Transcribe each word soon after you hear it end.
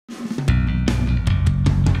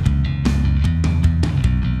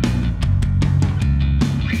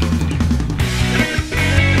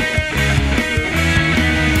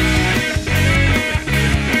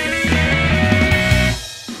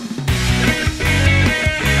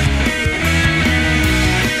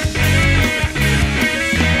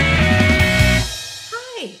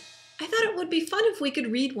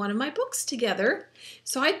could read one of my books together.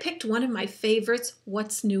 So I picked one of my favorites,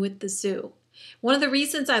 What's New at the Zoo. One of the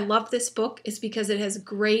reasons I love this book is because it has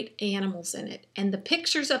great animals in it, and the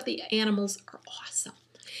pictures of the animals are awesome.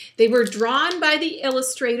 They were drawn by the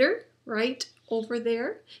illustrator right over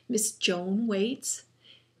there, Miss Joan Waits.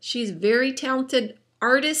 She's a very talented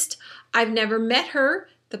artist. I've never met her.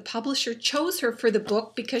 The publisher chose her for the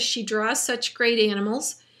book because she draws such great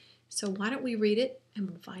animals. So why don't we read it and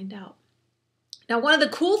we'll find out. Now, one of the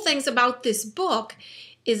cool things about this book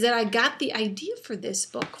is that I got the idea for this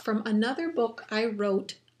book from another book I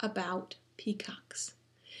wrote about peacocks.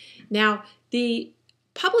 Now, the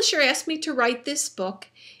publisher asked me to write this book,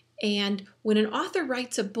 and when an author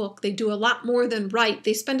writes a book, they do a lot more than write.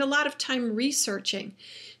 They spend a lot of time researching.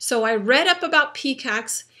 So I read up about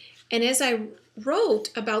peacocks, and as I wrote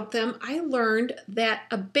about them, I learned that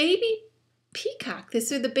a baby peacock,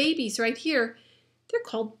 these are the babies right here, they're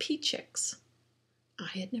called peachicks.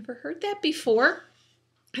 I had never heard that before.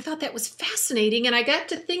 I thought that was fascinating, and I got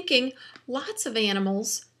to thinking lots of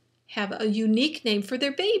animals have a unique name for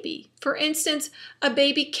their baby. For instance, a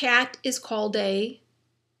baby cat is called a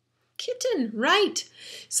kitten, right?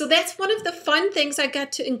 So that's one of the fun things I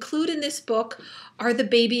got to include in this book are the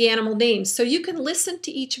baby animal names. So you can listen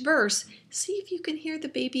to each verse, see if you can hear the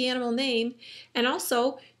baby animal name, and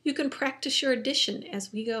also you can practice your addition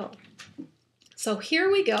as we go. So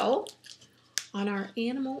here we go on our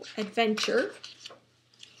animal adventure.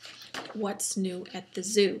 What's New at the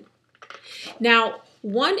Zoo? Now,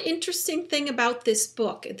 one interesting thing about this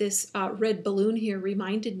book, this red balloon here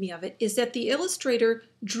reminded me of it, is that the illustrator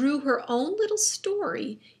drew her own little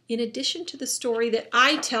story in addition to the story that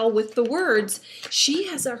I tell with the words. She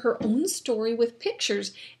has her own story with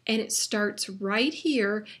pictures, and it starts right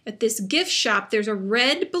here at this gift shop. There's a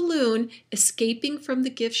red balloon escaping from the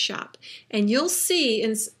gift shop, and you'll see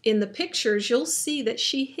in the pictures, you'll see that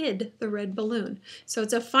she hid the red balloon. So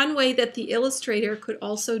it's a fun way that the illustrator could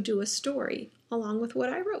also do a story along with what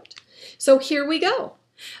I wrote. So here we go.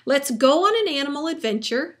 Let's go on an animal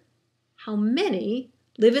adventure. How many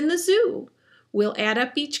live in the zoo? We'll add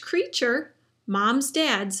up each creature, moms,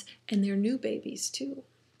 dads, and their new babies too.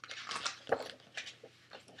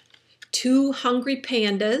 2 hungry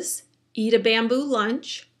pandas eat a bamboo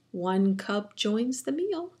lunch. 1 cub joins the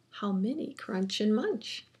meal. How many crunch and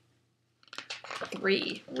munch?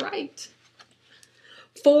 3, right.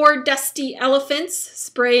 4 dusty elephants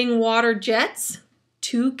spraying water jets.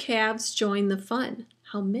 2 calves join the fun.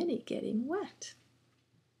 How many getting wet?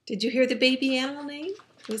 Did you hear the baby animal name?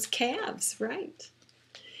 It was calves, right?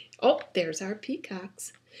 Oh, there's our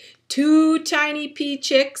peacocks. 2 tiny pea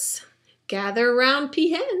chicks gather around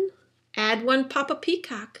pea hen. Add 1 papa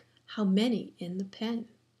peacock. How many in the pen?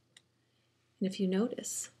 And if you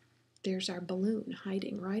notice, there's our balloon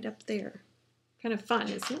hiding right up there. Kind of fun,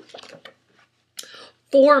 isn't it?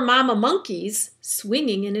 4 mama monkeys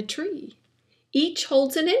swinging in a tree. Each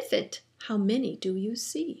holds an infant. How many do you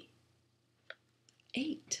see?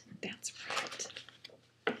 8, that's right.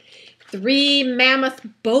 3 mammoth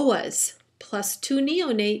boas plus 2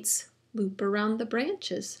 neonates loop around the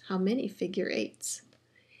branches. How many figure 8s?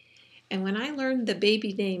 And when I learned the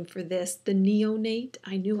baby name for this, the neonate,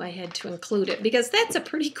 I knew I had to include it because that's a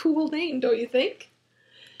pretty cool name, don't you think?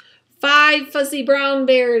 5 fuzzy brown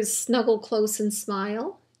bears snuggle close and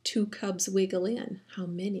smile. 2 cubs wiggle in. How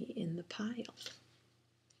many in the pile?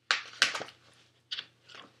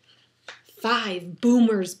 5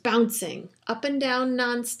 boomers bouncing up and down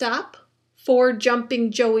nonstop. 4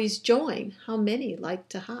 jumping joeys join. How many like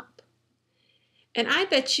to hop? And I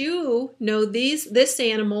bet you know this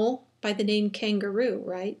animal by the name kangaroo,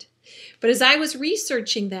 right? But as I was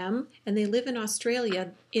researching them, and they live in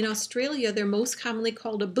Australia they're most commonly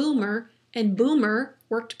called a boomer, and boomer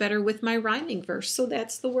worked better with my rhyming verse, so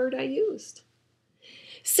that's the word I used.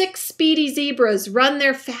 6 speedy zebras run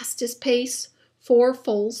their fastest pace. 4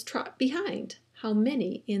 foals trot behind. How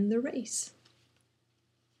many in the race?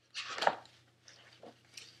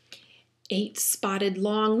 8 spotted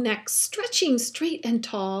long necks stretching straight and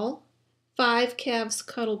tall. 5 calves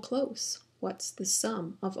cuddle close. What's the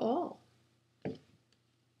sum of all?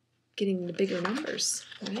 Getting the bigger numbers,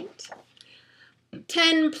 right?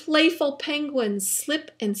 10 playful penguins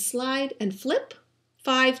slip and slide and flip.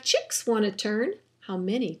 5 chicks want to turn. How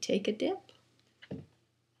many take a dip?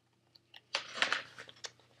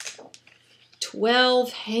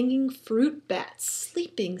 12 hanging fruit bats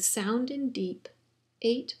sleeping sound and deep.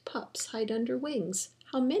 8 pups hide under wings.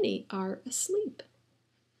 How many are asleep?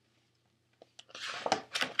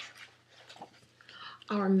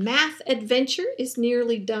 Our math adventure is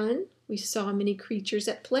nearly done. We saw many creatures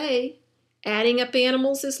at play. Adding up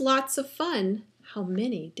animals is lots of fun. how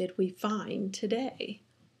many did we find today?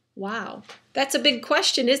 Wow, that's a big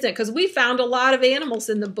question, isn't it? Because we found a lot of animals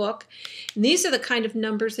in the book. And these are the kind of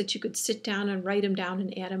numbers that you could sit down and write them down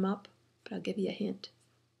and add them up. But I'll give you a hint.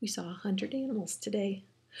 We saw 100 animals today.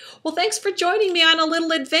 Well, thanks for joining me on a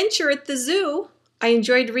little adventure at the zoo. I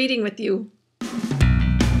enjoyed reading with you.